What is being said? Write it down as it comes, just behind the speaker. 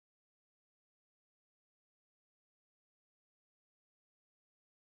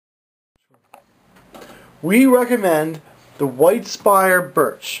we recommend the White Spire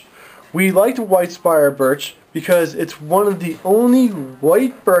Birch. We like the White Spire Birch because it's one of the only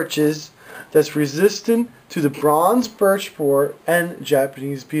white birches that's resistant to the bronze birch borer and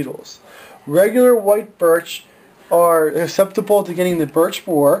Japanese beetles. Regular white birch are susceptible to getting the birch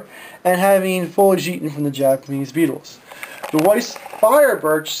borer and having foliage eaten from the Japanese beetles. The White Spire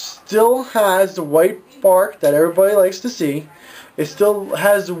Birch still has the white bark that everybody likes to see. It still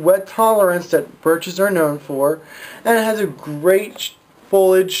has the wet tolerance that birches are known for, and it has a great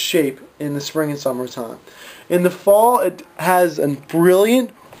foliage shape in the spring and summertime. In the fall, it has a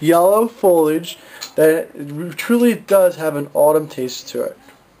brilliant yellow foliage that truly does have an autumn taste to it.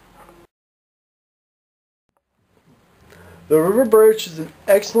 The river birch is an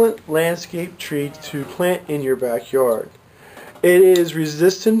excellent landscape tree to plant in your backyard. It is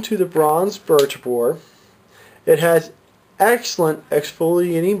resistant to the bronze birch borer. It has excellent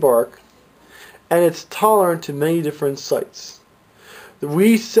exfoliating bark, and it's tolerant to many different sites.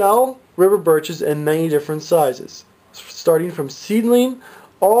 We sell river birches in many different sizes, starting from seedling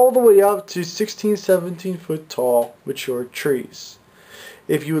all the way up to 16, 17 foot tall mature trees.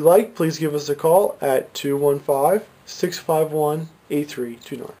 If you would like, please give us a call at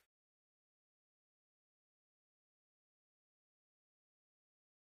 215-651-8329.